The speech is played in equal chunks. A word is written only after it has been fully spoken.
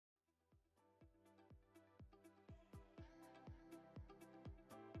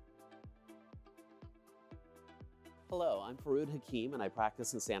Hello, I'm Farood Hakim and I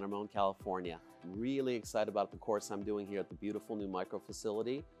practice in San Ramon, California. I'm really excited about the course I'm doing here at the beautiful new micro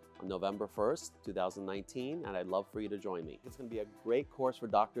facility on November 1st, 2019, and I'd love for you to join me. It's going to be a great course for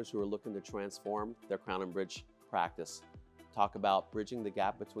doctors who are looking to transform their crown and bridge practice. Talk about bridging the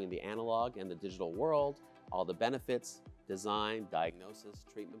gap between the analog and the digital world, all the benefits, design, diagnosis,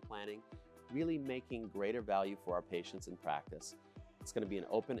 treatment planning, really making greater value for our patients in practice. It's going to be an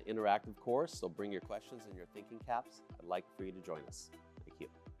open, interactive course, so bring your questions and your thinking caps. I'd like for you to join us.